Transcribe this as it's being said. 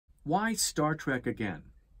Why Star Trek again?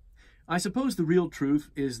 I suppose the real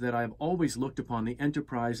truth is that I've always looked upon the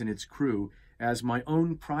Enterprise and its crew as my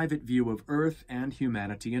own private view of Earth and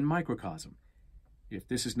humanity in microcosm. If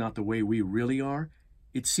this is not the way we really are,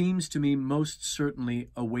 it seems to me most certainly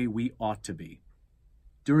a way we ought to be.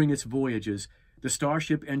 During its voyages, the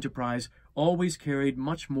Starship Enterprise always carried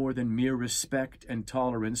much more than mere respect and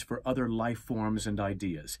tolerance for other life forms and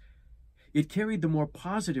ideas. It carried the more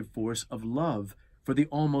positive force of love for the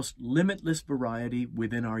almost limitless variety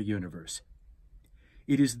within our universe.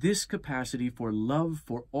 It is this capacity for love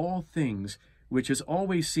for all things which has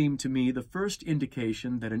always seemed to me the first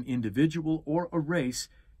indication that an individual or a race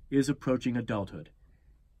is approaching adulthood.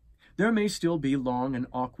 There may still be long and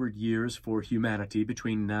awkward years for humanity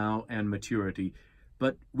between now and maturity,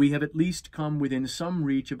 but we have at least come within some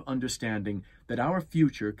reach of understanding that our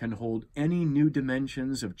future can hold any new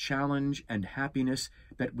dimensions of challenge and happiness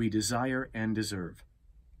that we desire and deserve.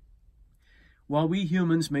 While we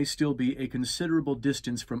humans may still be a considerable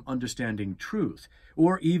distance from understanding truth,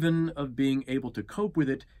 or even of being able to cope with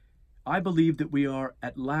it, I believe that we are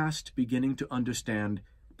at last beginning to understand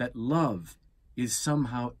that love is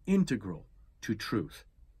somehow integral to truth.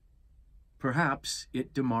 Perhaps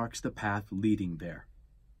it demarks the path leading there.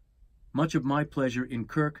 Much of my pleasure in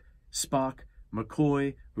Kirk, Spock,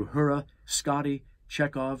 McCoy, Uhura, Scotty,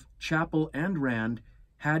 Chekhov, Chappell, and Rand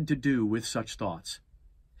had to do with such thoughts.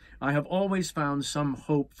 I have always found some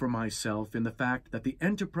hope for myself in the fact that the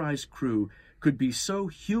Enterprise crew could be so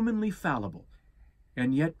humanly fallible,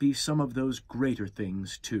 and yet be some of those greater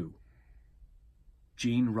things too.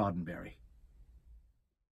 Gene Roddenberry.